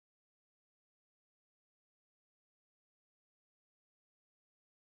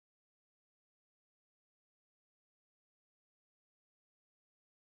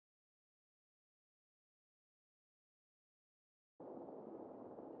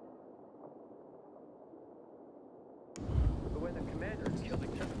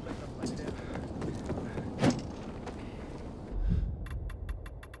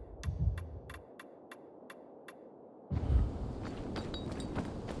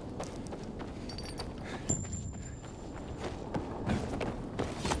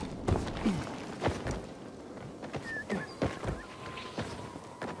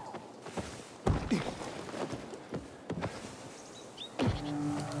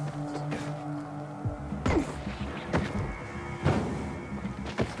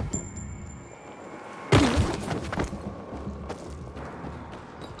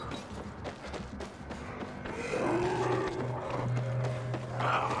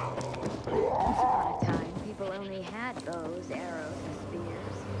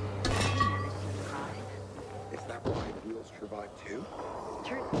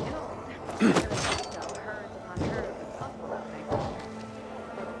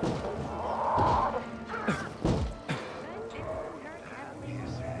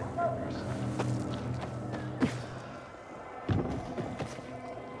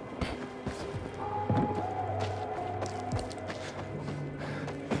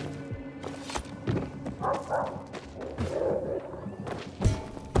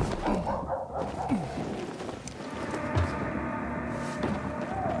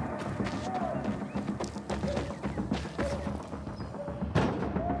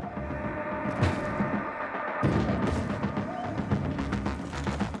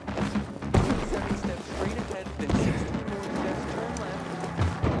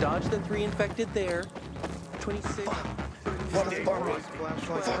Dodge the 3 infected there. 26.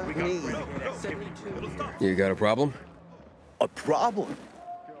 You got a problem? A problem?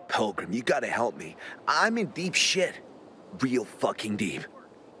 Pilgrim, you gotta help me. I'm in deep shit. Real fucking deep.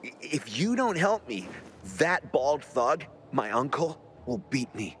 If you don't help me, that bald thug, my uncle, will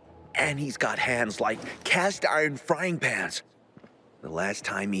beat me. And he's got hands like cast iron frying pans. The last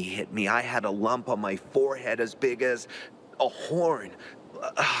time he hit me, I had a lump on my forehead as big as a horn.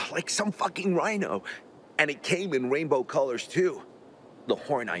 Like some fucking rhino. And it came in rainbow colors too. The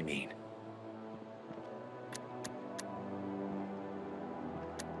horn, I mean.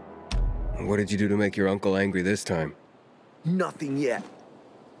 What did you do to make your uncle angry this time? Nothing yet.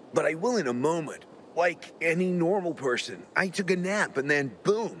 But I will in a moment. Like any normal person. I took a nap and then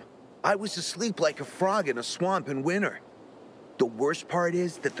boom. I was asleep like a frog in a swamp in winter. The worst part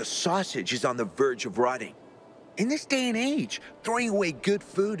is that the sausage is on the verge of rotting. In this day and age, throwing away good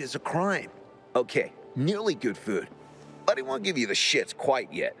food is a crime. Okay, nearly good food. But I won't give you the shits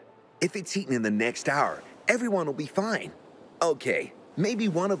quite yet. If it's eaten in the next hour, everyone will be fine. Okay, maybe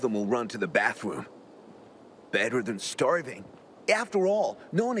one of them will run to the bathroom. Better than starving. After all,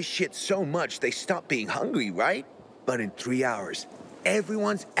 no one has shit so much they stop being hungry, right? But in 3 hours,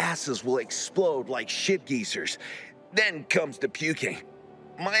 everyone's asses will explode like shit geezers. Then comes the puking.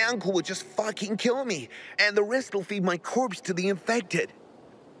 My uncle would just fucking kill me, and the rest will feed my corpse to the infected.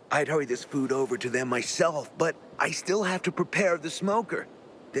 I'd hurry this food over to them myself, but I still have to prepare the smoker.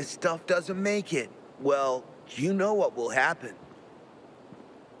 This stuff doesn't make it. Well, you know what will happen.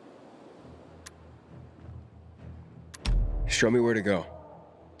 Show me where to go.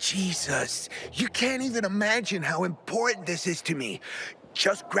 Jesus, you can't even imagine how important this is to me.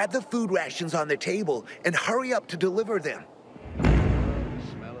 Just grab the food rations on the table and hurry up to deliver them.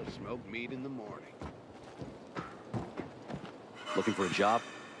 Smell of smoked meat in the morning. Looking for a job?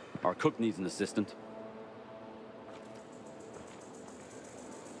 Our cook needs an assistant.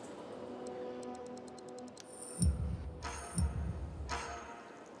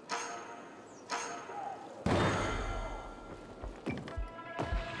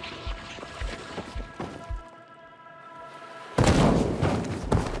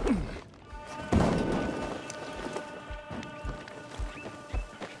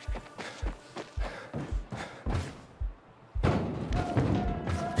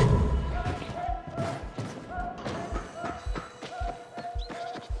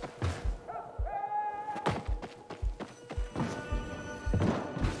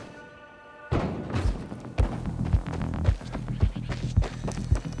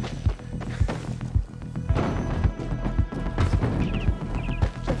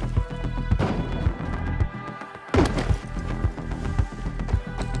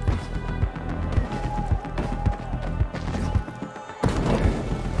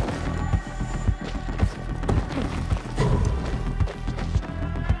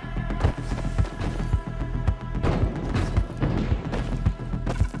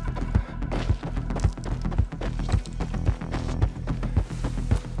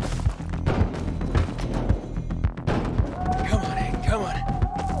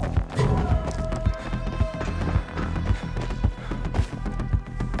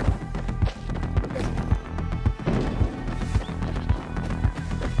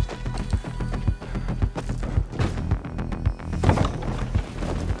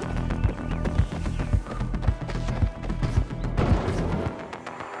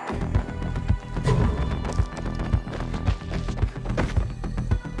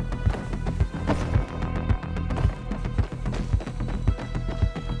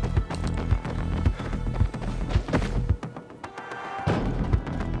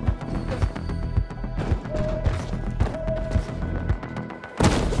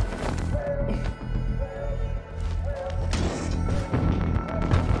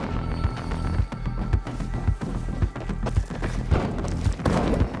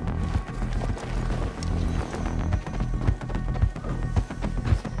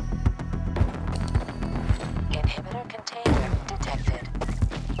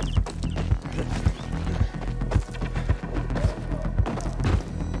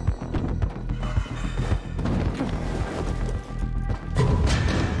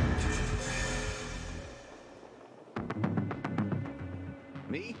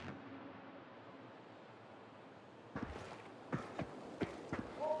 Me?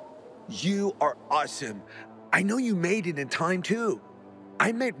 You are awesome. I know you made it in time, too.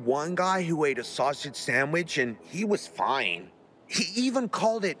 I met one guy who ate a sausage sandwich, and he was fine. He even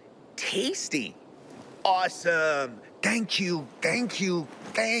called it tasty. Awesome. Thank you, thank you,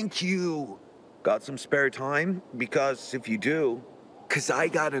 thank you. Got some spare time? Because if you do, I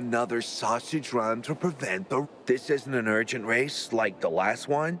got another sausage run to prevent the... This isn't an urgent race like the last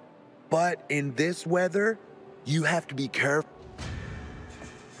one, but in this weather, you have to be careful.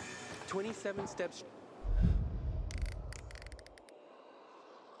 27 steps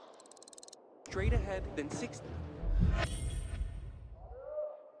straight ahead, then 16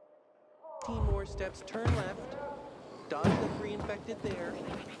 more steps, turn left, dodge the 3 infected there,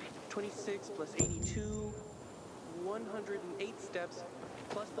 26 plus 82, 108 steps,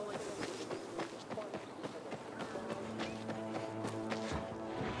 plus the length of the...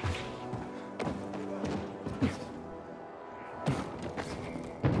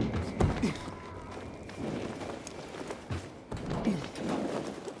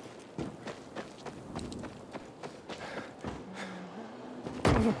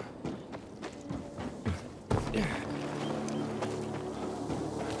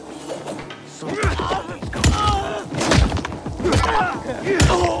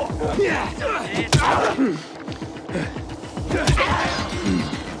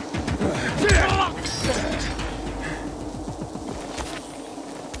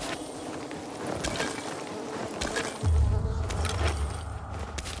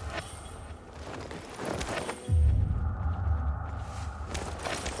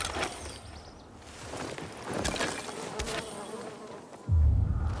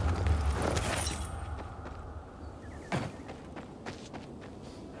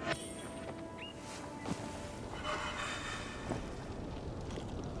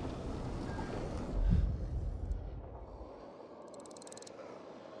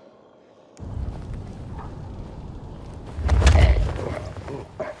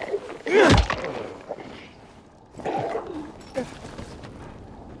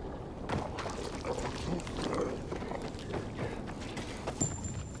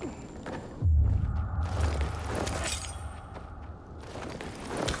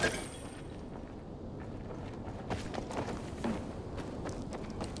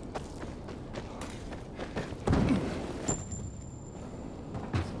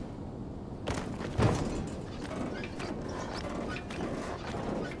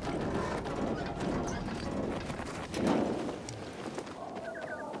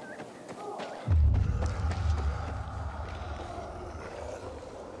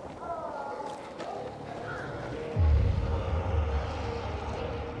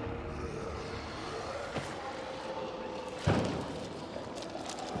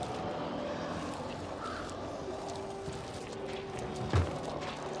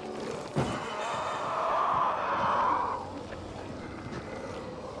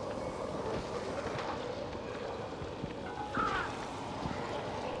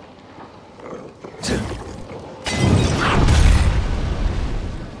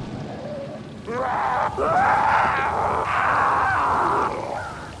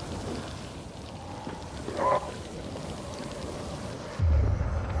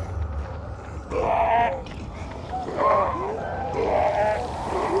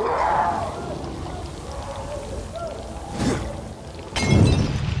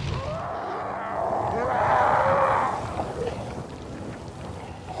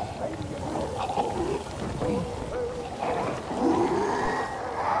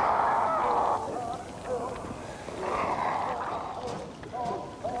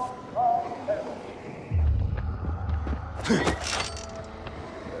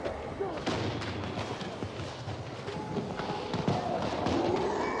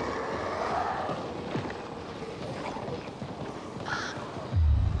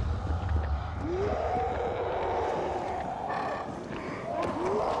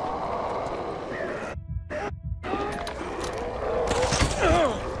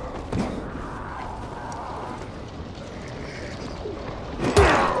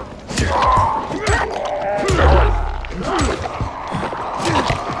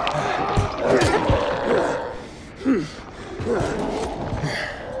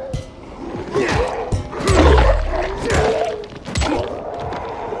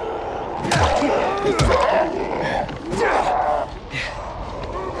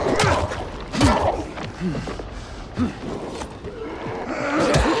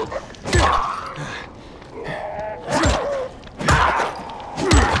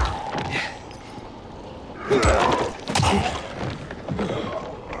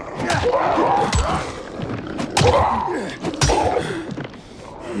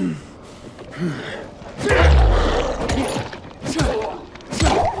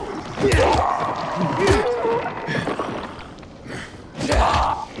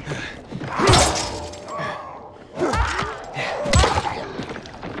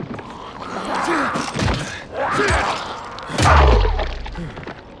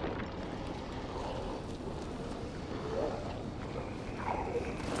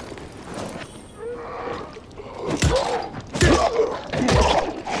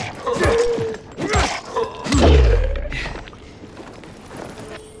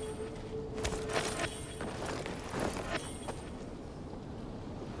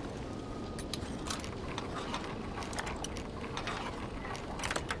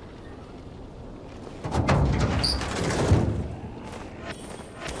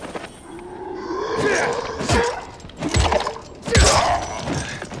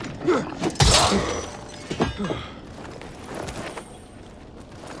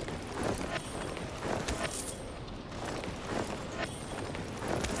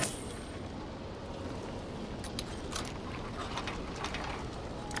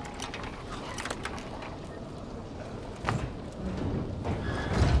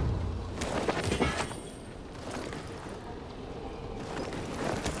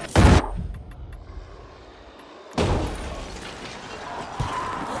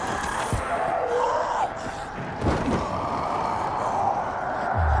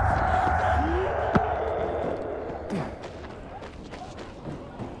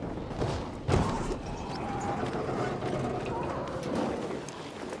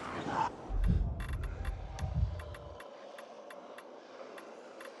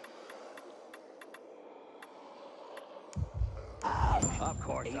 Of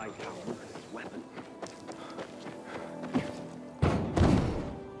course, I found this weapon.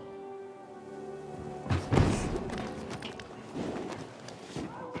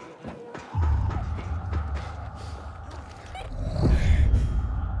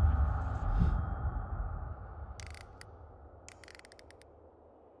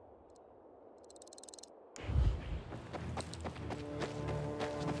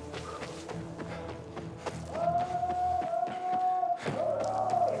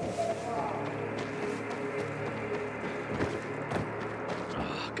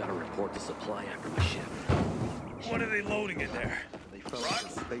 Gotta report the supply after my shift. What are they loading in there? They fell into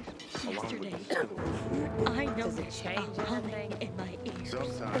space along with the Yesterday, civil war. I noticed a humming in my ears.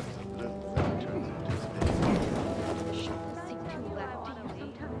 Sometimes a little thing turns into space. Seemed too loud to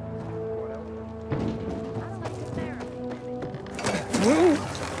you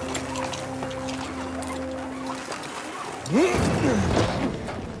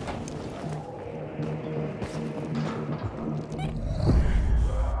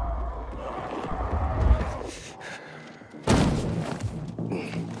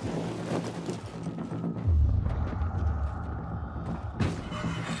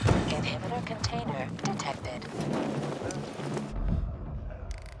Inhibitor container detected.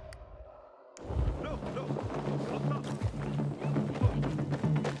 No, no, don't stop.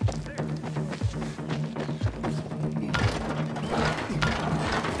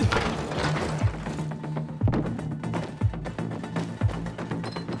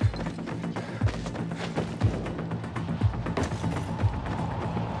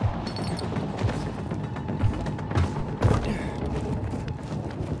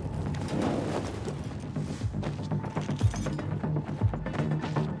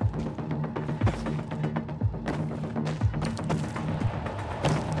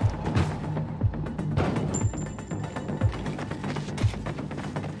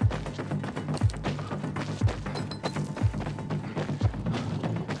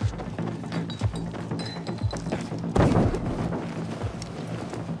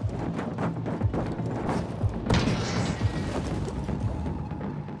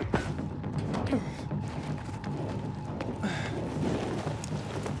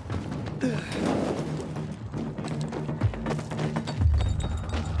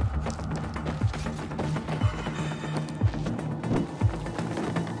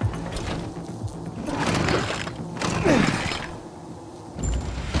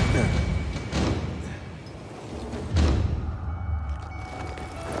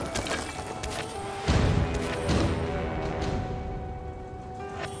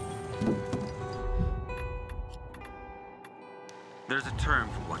 There's a term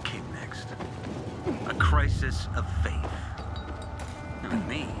for what came next. A crisis of faith. And with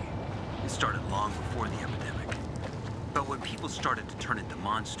me, it started long before the epidemic. But when people started to turn into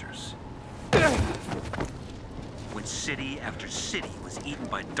monsters, when city after city was eaten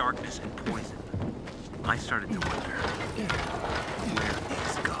by darkness and poison, I started to wonder, where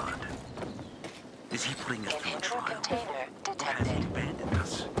is God? Is he putting us through a trial? Container Or has he detected. abandoned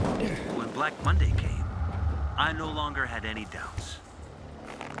us? When Black Monday came, I no longer had any doubts.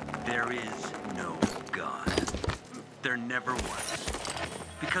 There is no God. There never was.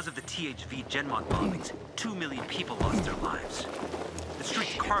 Because of the THV Genmod bombings, 2 million people lost their lives. The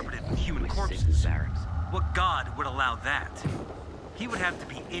streets carpeted with human corpses. What God would allow that? He would have to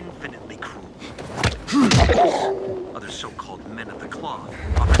be infinitely cruel. Other so-called men of the cloth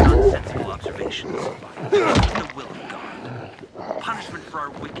offer nonsensical observations. The will of God. Punishment for our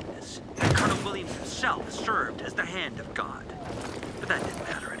wickedness. And Colonel Williams himself served as the hand of God. But that didn't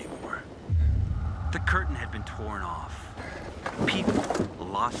matter anymore. The curtain had been torn off. People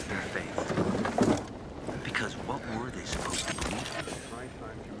lost their faith. Because what were they supposed to believe?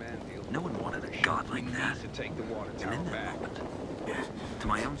 No one wanted a God like that. And in that moment, to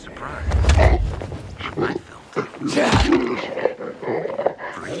my own surprise, I felt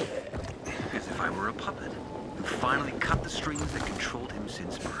free. As if I were a puppet who finally cut the strings that controlled him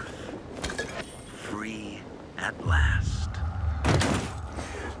since birth. Free at last.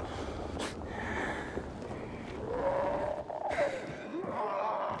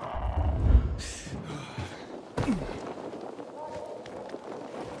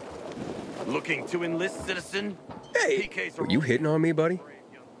 Looking to enlist, citizen? Hey, PK's Were you hitting on me, buddy?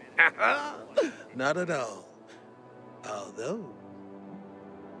 Not at all. Although...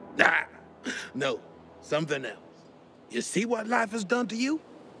 no, something else. You see what life has done to you?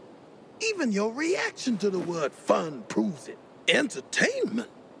 Even your reaction to the word fun proves it. Entertainment?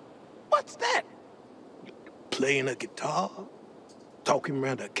 What's that? Playing a guitar? Talking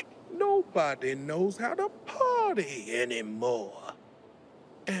around a... Nobody knows how to party anymore.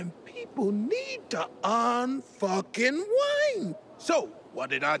 And people need to unfucking whine. So, what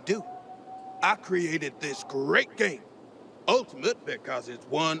did I do? I created this great game. Ultimate because it's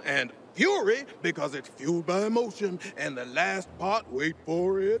one, and Fury because it's fueled by emotion. And the last part, wait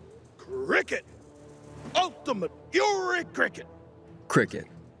for it, cricket. Ultimate Fury cricket. Cricket.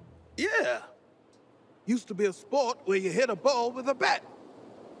 Yeah. Used to be a sport where you hit a ball with a bat.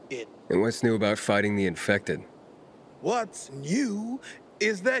 And what's new about fighting the infected? What's new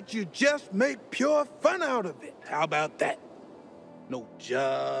is that you just make pure fun out of it. How about that? No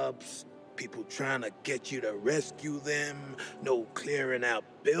jobs, people trying to get you to rescue them, no clearing out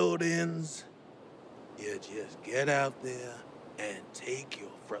buildings. You just get out there and take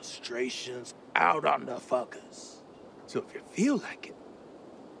your frustrations out on the fuckers. So if you feel like it,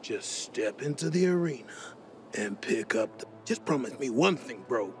 just step into the arena and pick up the... Just promise me one thing,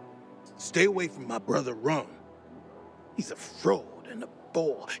 bro. Stay away from my brother Ron. He's a fraud and a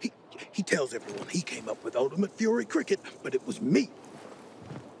bore. He tells everyone he came up with Ultimate Fury Cricket, but it was me.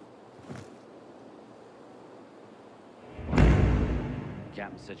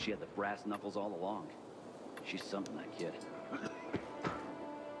 Captain said she had the brass knuckles all along. She's something, that kid.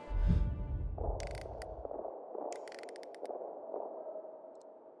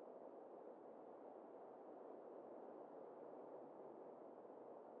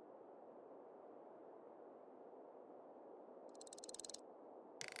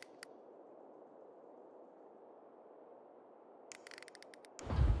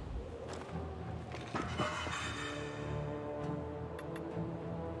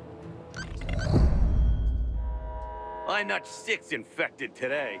 I notched 6 infected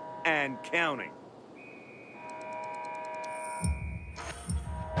today, and counting.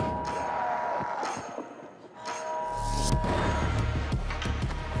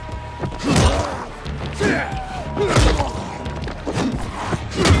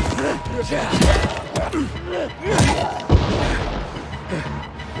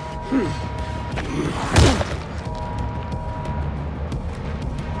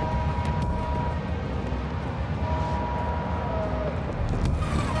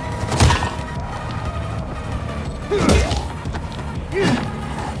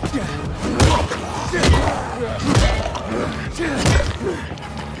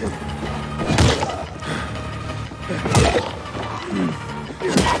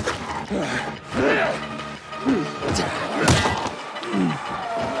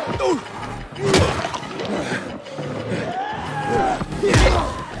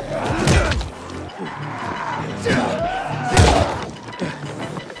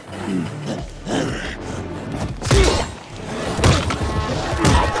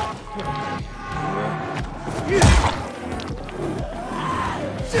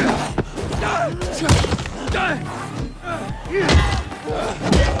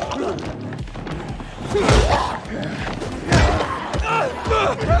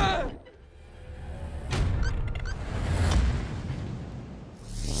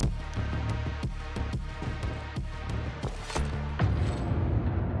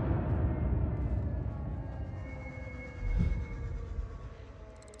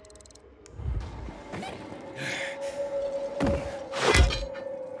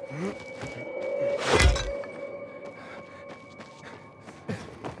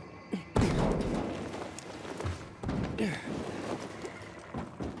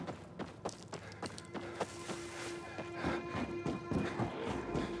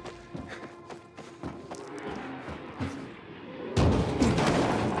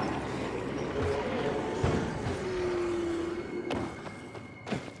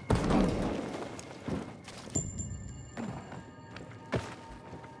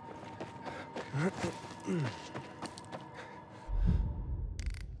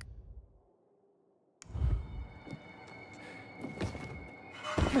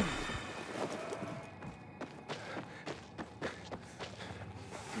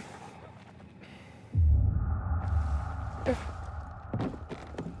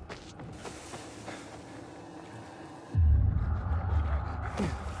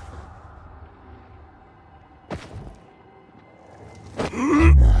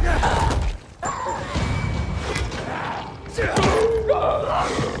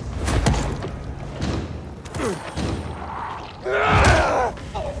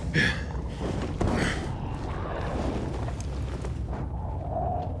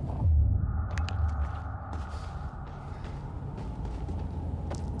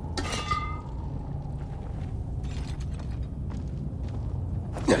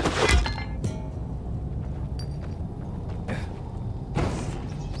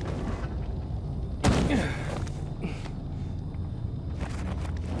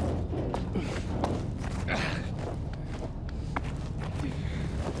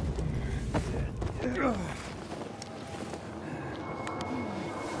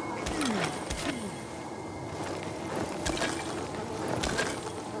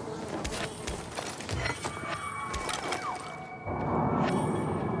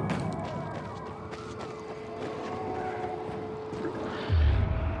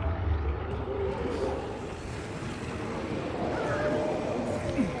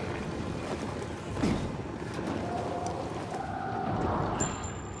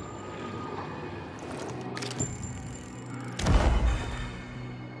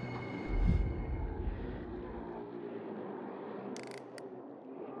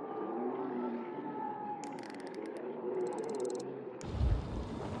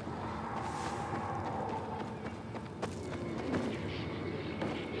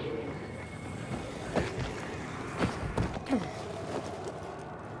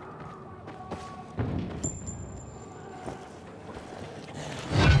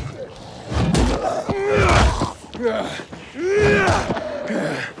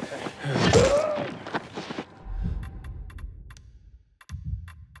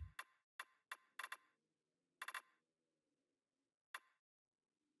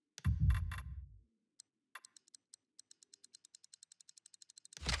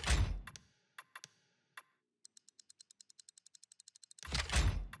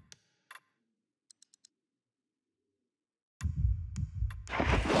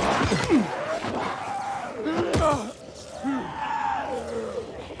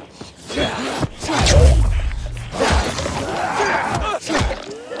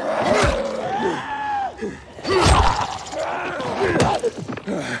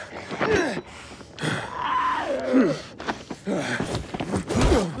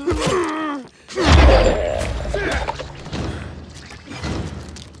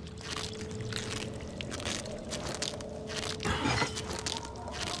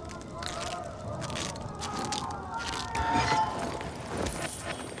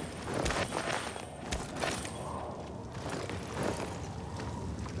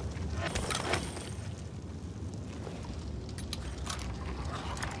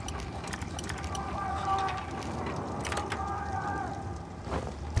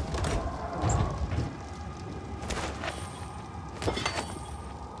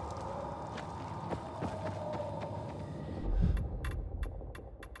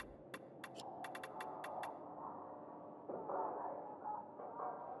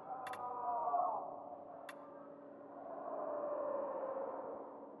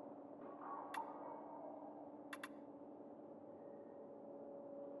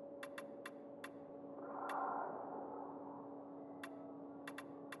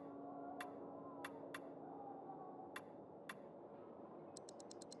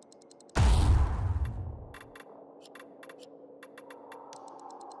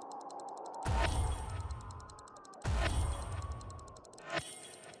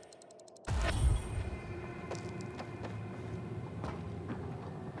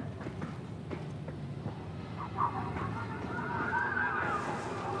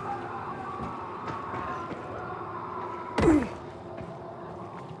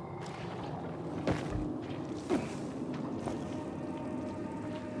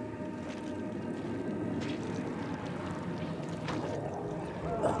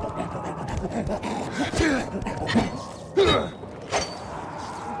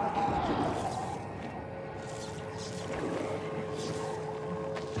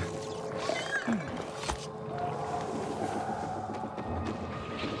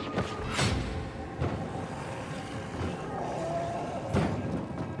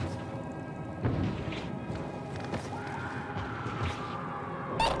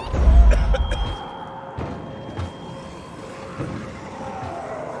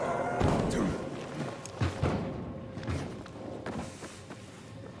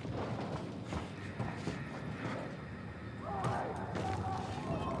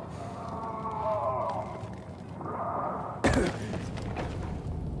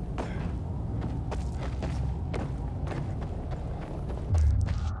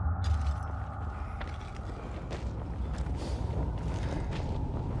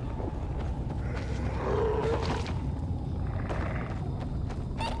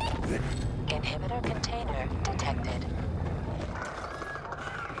 Inhibitor container detected.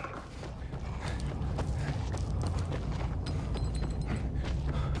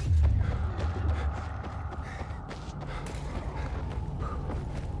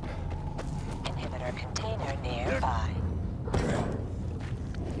 Inhibitor container nearby.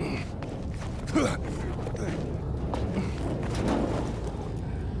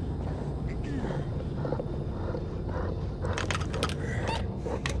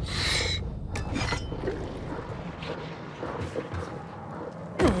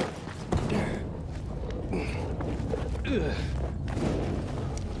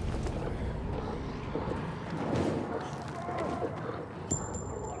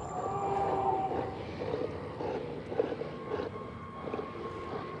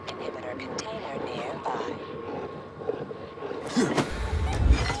 Inhibitor container nearby.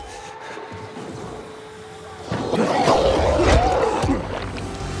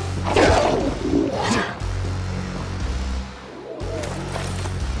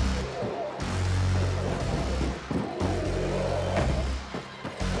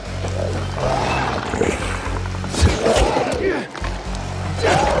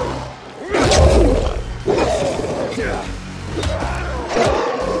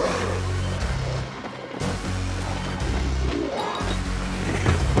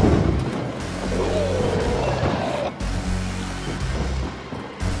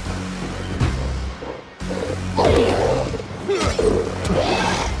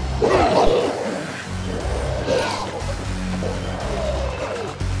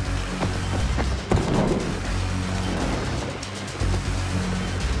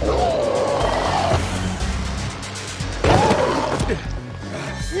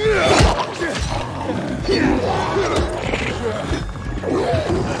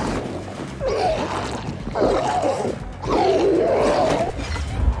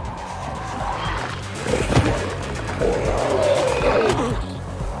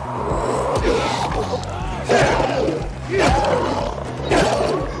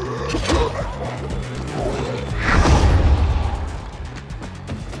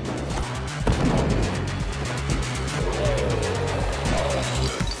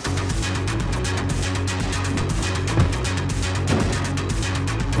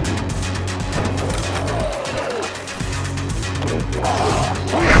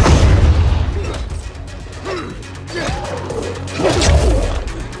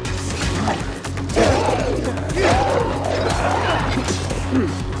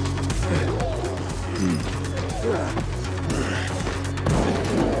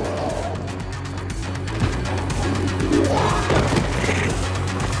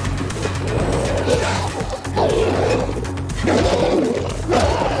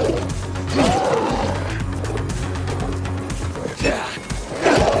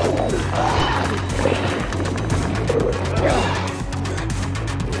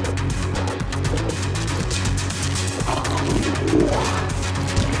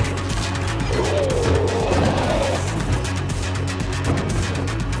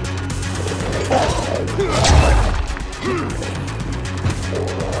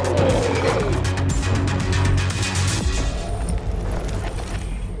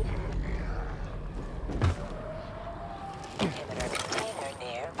 Inhibitor container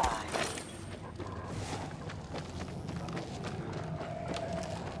nearby.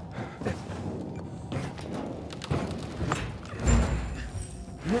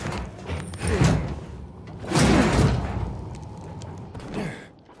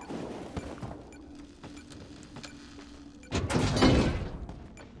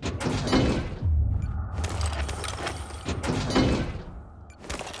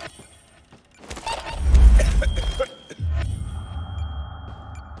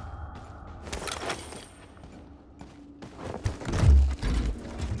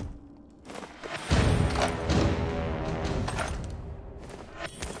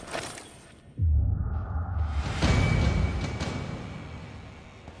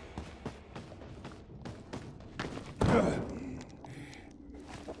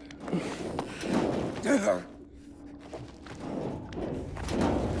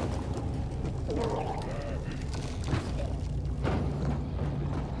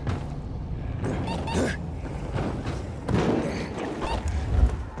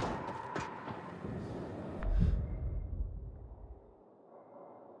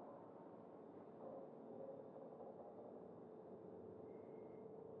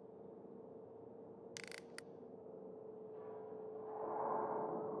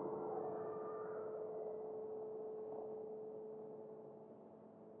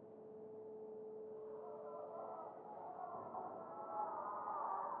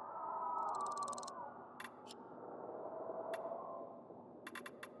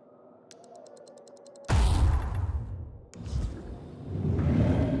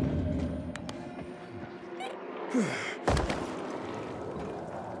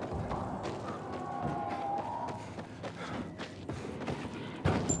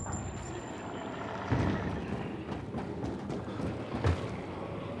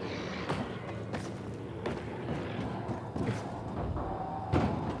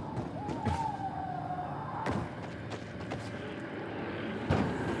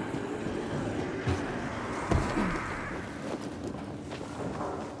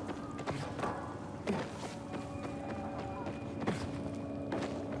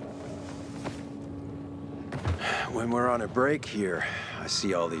 When we're on a break here, I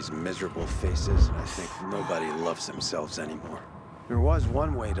see all these miserable faces, and I think nobody loves themselves anymore. There was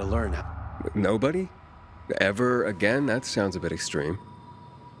one way to learn how. Nobody? Ever again? That sounds a bit extreme.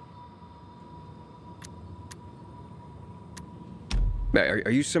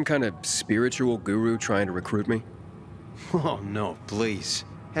 Are you some kind of spiritual guru trying to recruit me? Oh, no, please.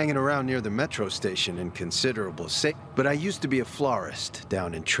 Hanging around near the metro station in considerable but I used to be a florist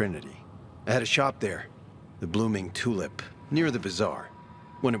down in Trinity. I had a shop there, the Blooming Tulip, near the bazaar,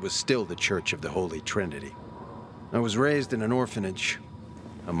 when it was still the Church of the Holy Trinity. I was raised in an orphanage,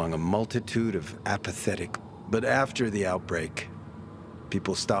 among a multitude of apathetic, but after the outbreak,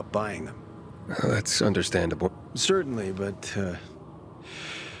 people stopped buying them. That's understandable. Certainly, but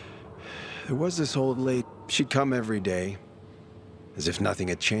there was this old lady. She'd come every day, as if nothing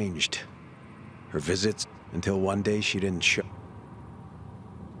had changed. Her visits, until one day she didn't show.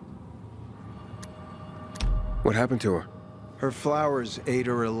 What happened to her? Her flowers ate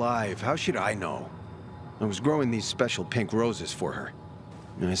her alive. How should I know? I was growing these special pink roses for her,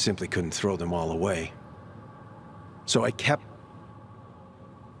 and I simply couldn't throw them all away. So I kept...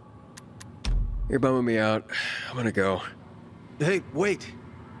 You're bumming me out. I'm gonna go. Hey, wait.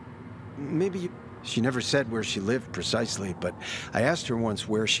 Maybe you... She never said where she lived precisely, but I asked her once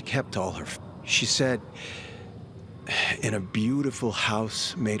where she kept all her... She said, in a beautiful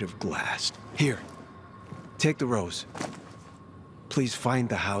house made of glass. Here, take the rose. Please find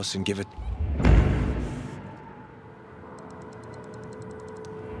the house and give it...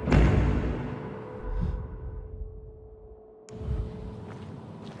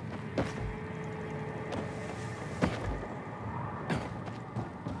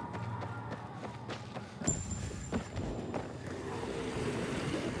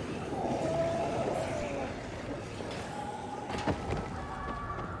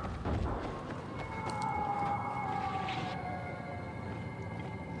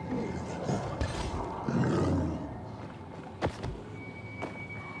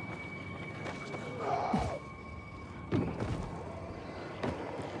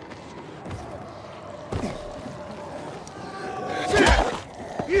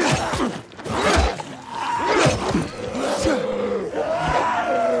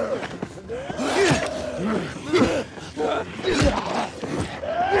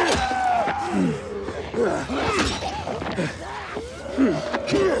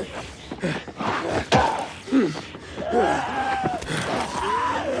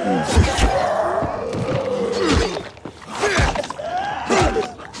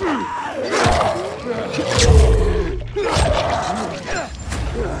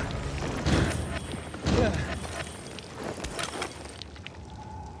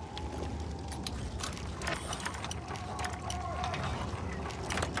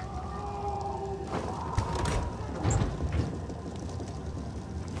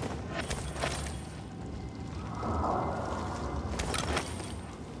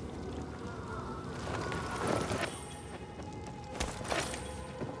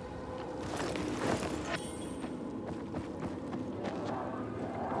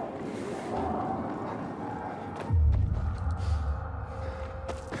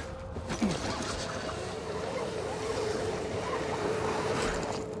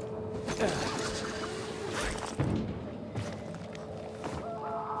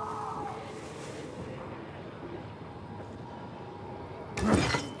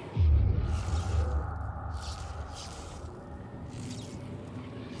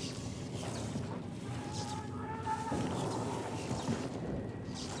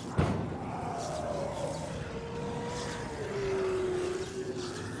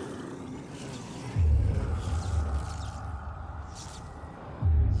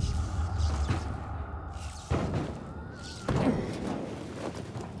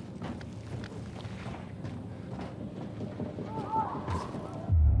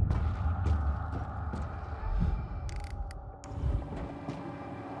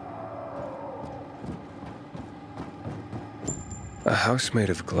 A house made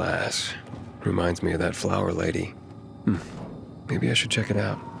of glass. Reminds me of that flower lady. Maybe I should check it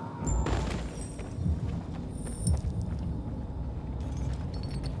out.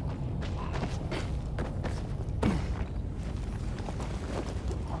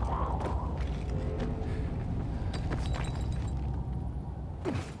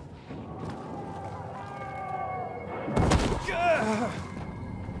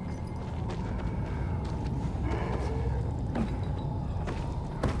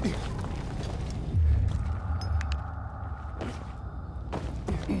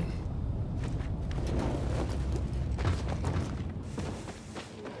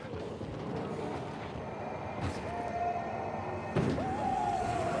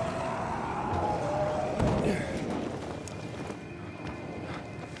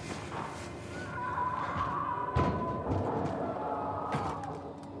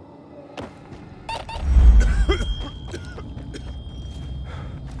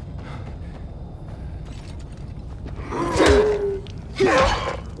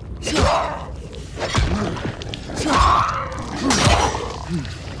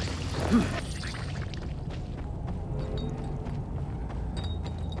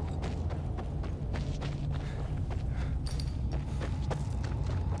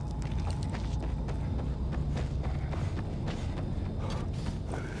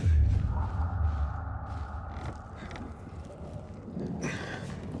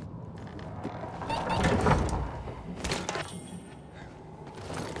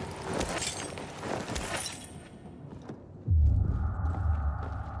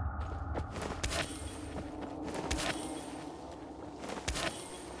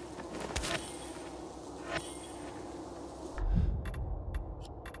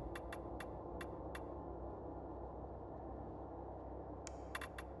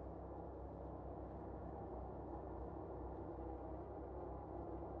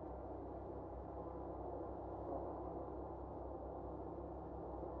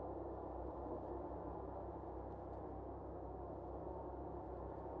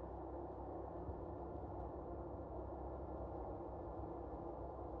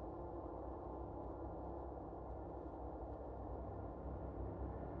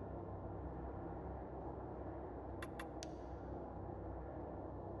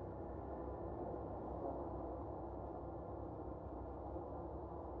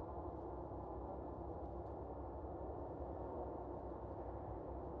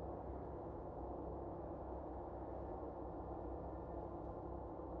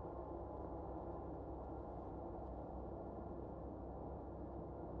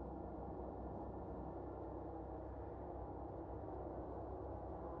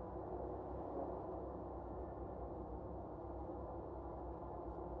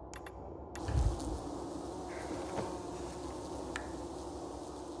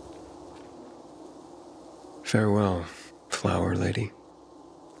 Farewell, flower lady.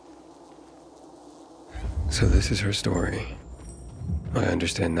 So this is her story. I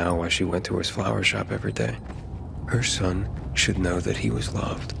understand now why she went to his flower shop every day. Her son should know that he was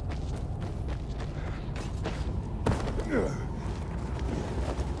loved.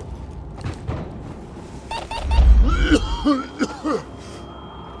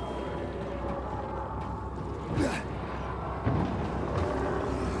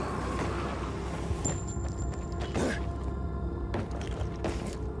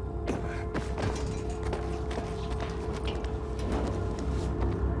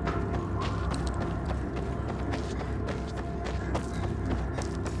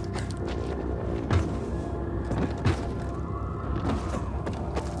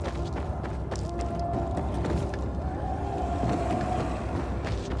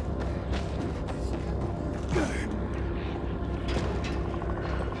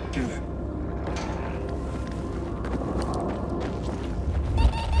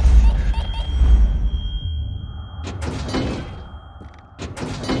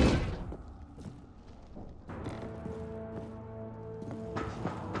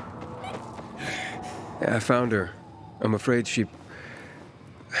 Yeah, I found her. I'm afraid she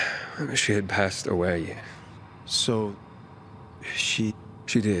had passed away. So, she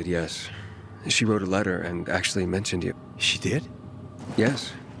did, yes. She wrote a letter and actually mentioned you. She did?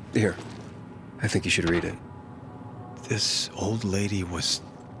 Yes. Here. I think you should read it. This old lady was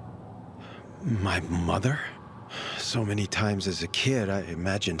my mother? So many times as a kid, I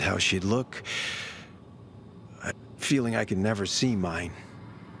imagined how she'd look, feeling I could never see mine.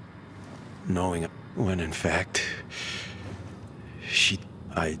 Knowing when, in fact,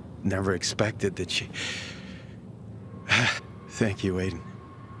 I never expected that she... Thank you, Aiden.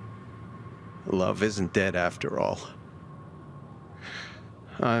 Love isn't dead after all.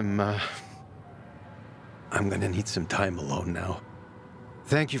 I'm gonna need some time alone now.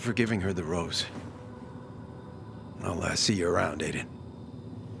 Thank you for giving her the rose. I'll see you around, Aiden.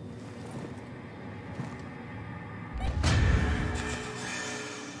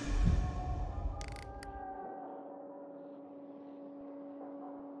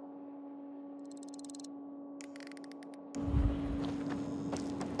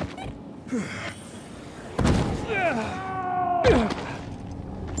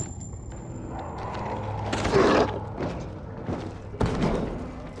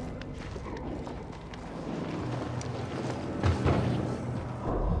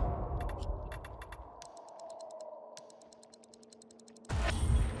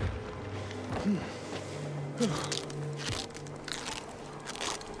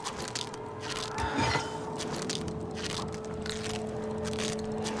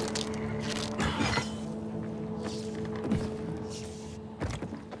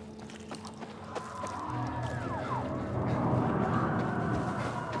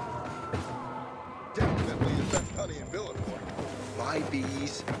 My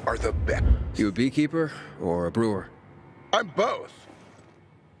bees are the best. You a beekeeper or a brewer? I'm both.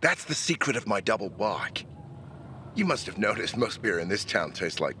 That's the secret of my double bock. You must have noticed most beer in this town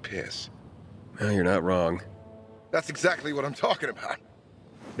tastes like piss. Well, you're not wrong. That's exactly what I'm talking about.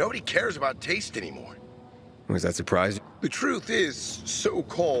 Nobody cares about taste anymore. Was that surprising? The truth is,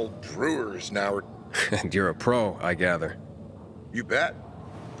 so-called brewers now are... And you're a pro, I gather. You bet.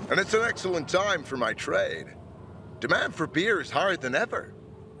 And it's an excellent time for my trade. Demand for beer is higher than ever.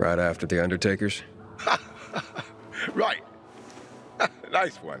 Right after the Undertakers? Right.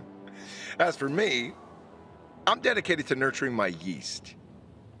 Nice one. As for me, I'm dedicated to nurturing my yeast.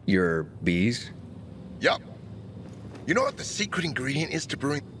 Your bees? Yup. You know what the secret ingredient is to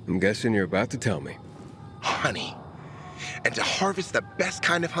brewing? I'm guessing you're about to tell me. Honey. And to harvest the best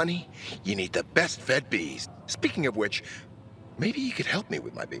kind of honey, you need the best fed bees. Speaking of which, maybe you could help me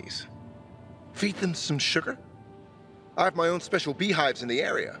with my bees. Feed them some sugar? I have my own special beehives in the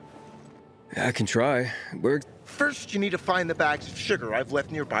area. I can try. First, you need to find the bags of sugar I've left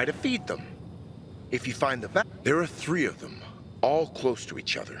nearby to feed them. If you find the bag, there are 3 of them, all close to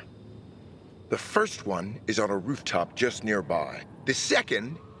each other. The first one is on a rooftop just nearby. The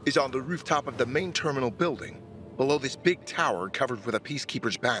second is on the rooftop of the main terminal building, below this big tower covered with a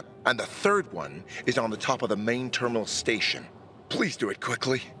peacekeeper's banner. And the third one is on the top of the main terminal station. Please do it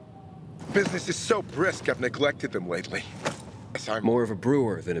quickly. Business is so brisk, I've neglected them lately. Yes, I'm more of a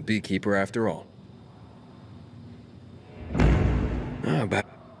brewer than a beekeeper after all. Ah, bag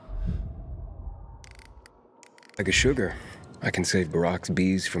of sugar. I can save Barack's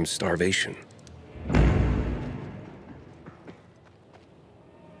bees from starvation.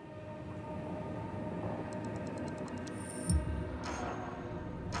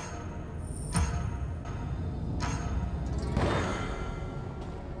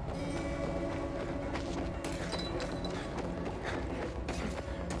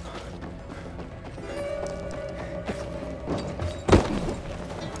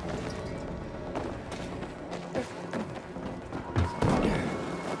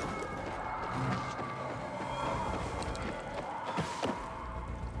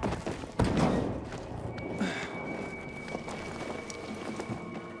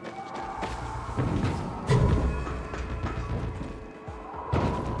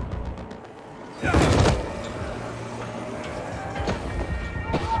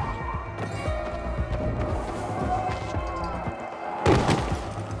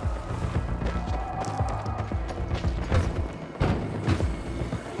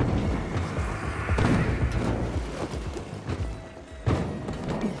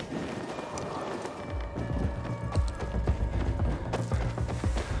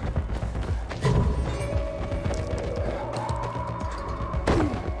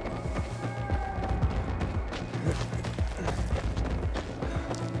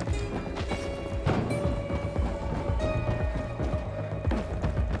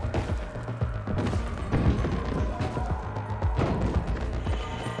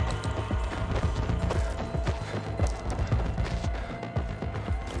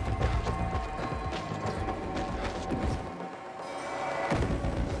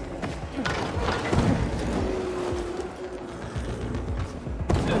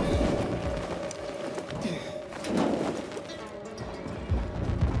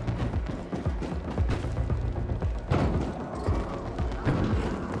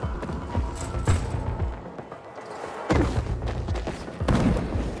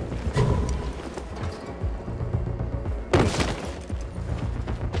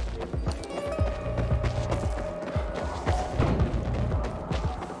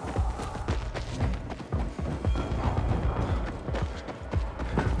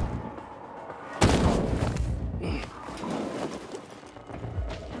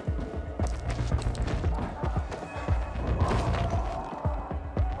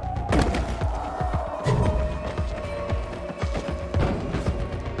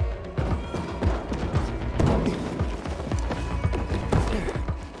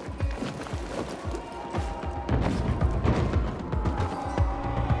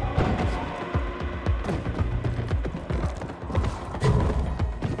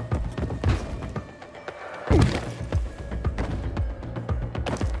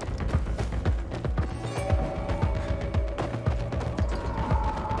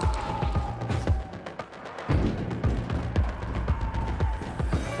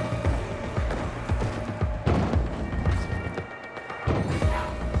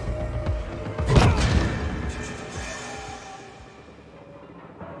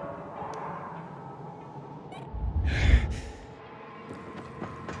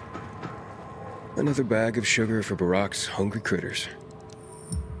 Another bag of sugar for Barack's hungry critters.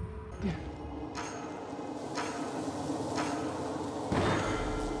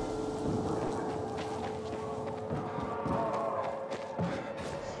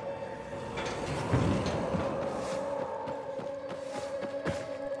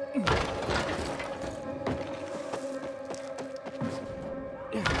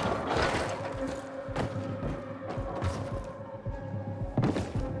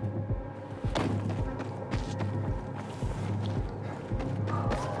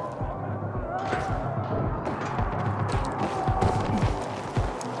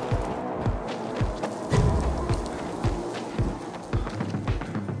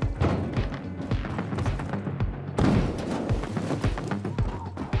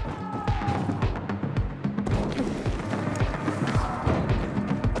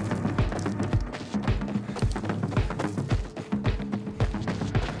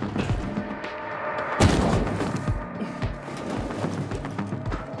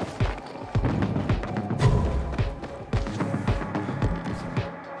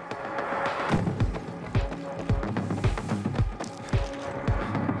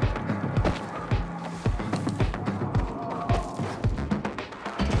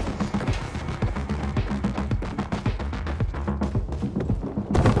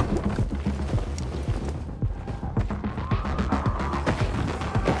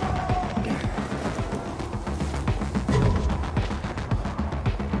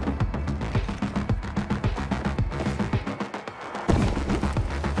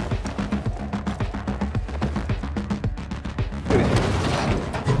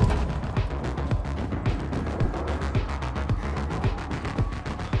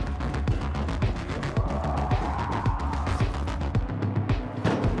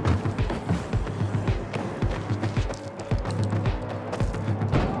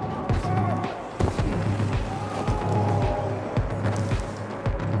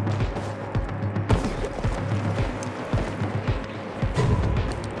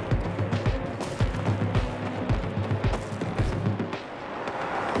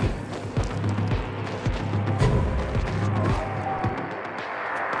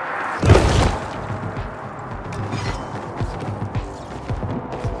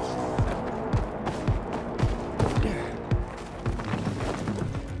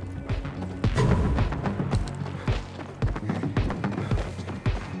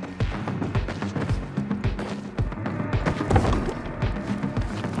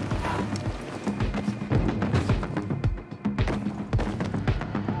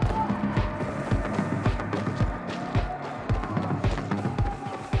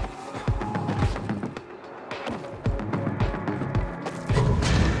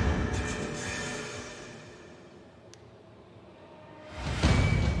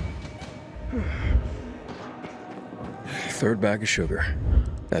 Third bag of sugar.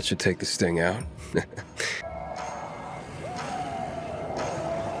 That should take the sting out.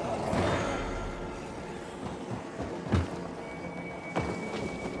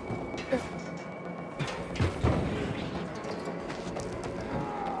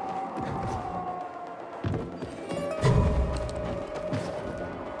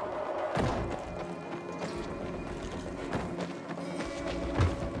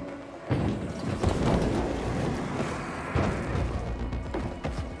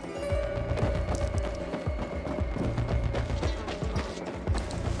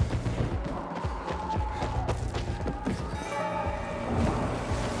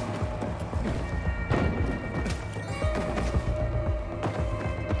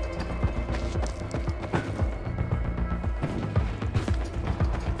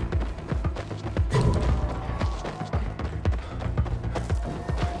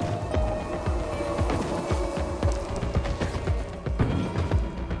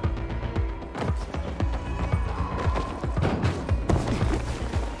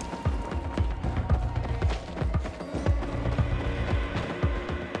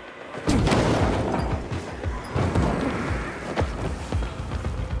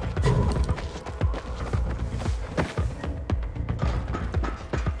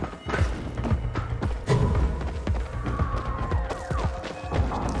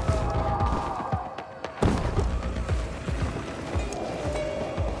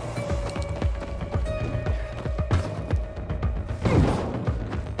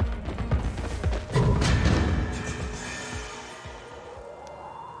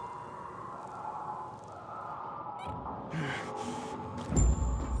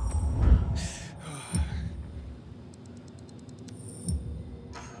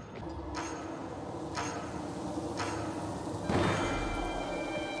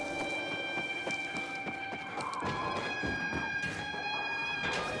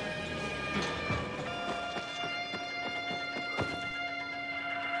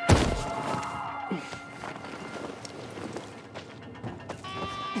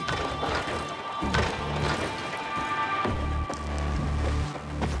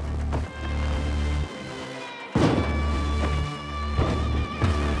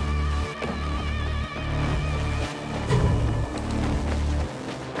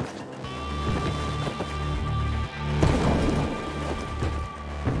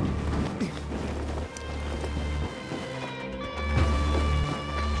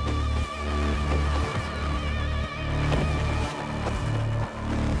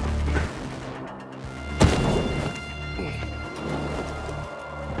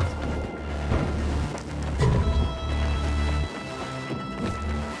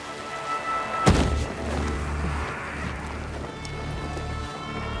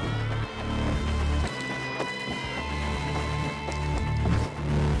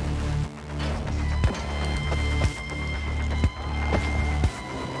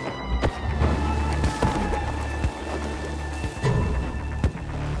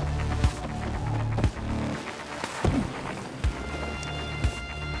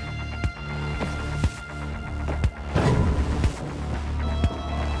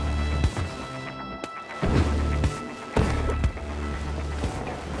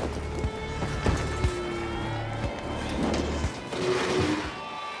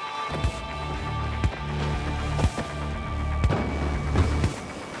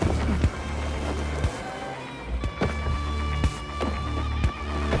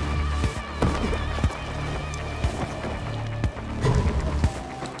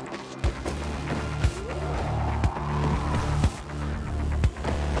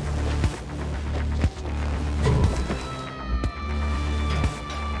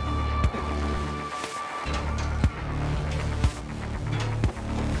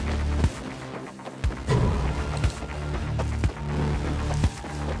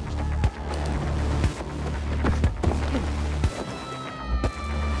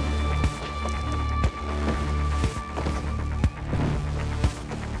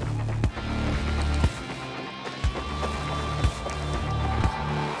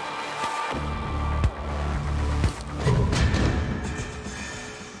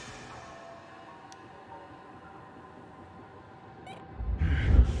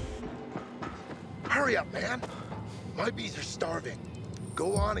 Hurry up, man. My bees are starving.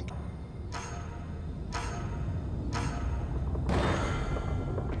 Go on and...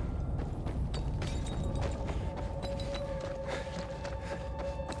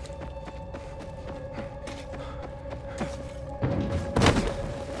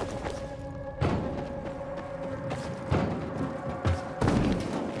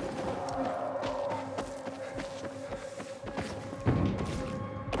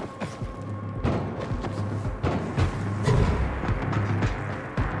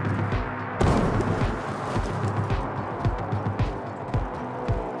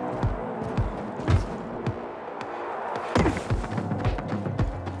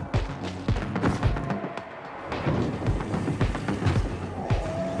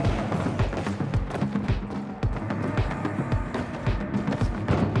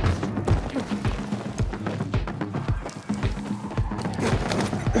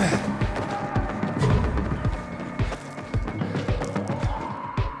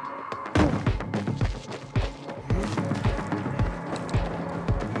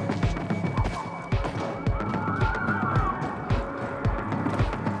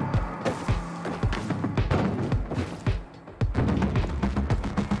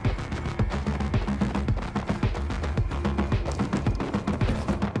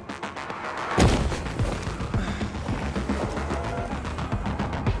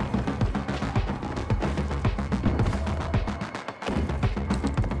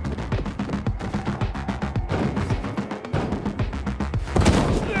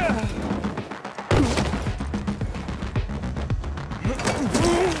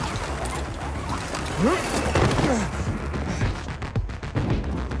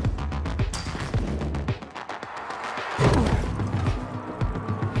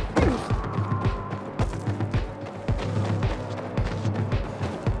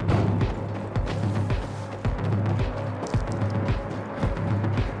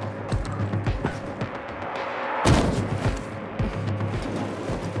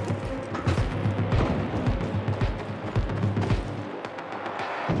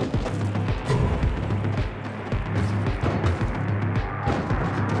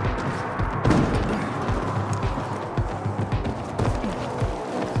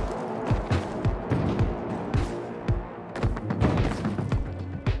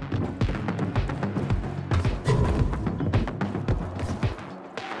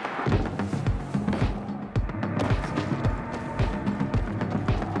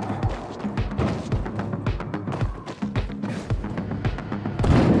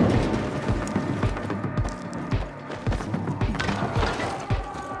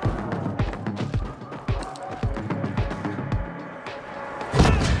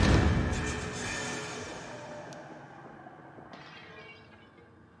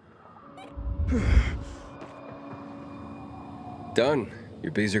 Done.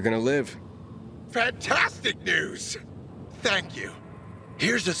 Your bees are gonna live. Fantastic news! Thank you.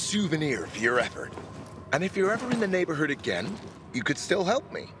 Here's a souvenir for your effort. And if you're ever in the neighborhood again, you could still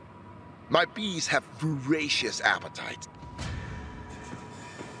help me. My bees have voracious appetites.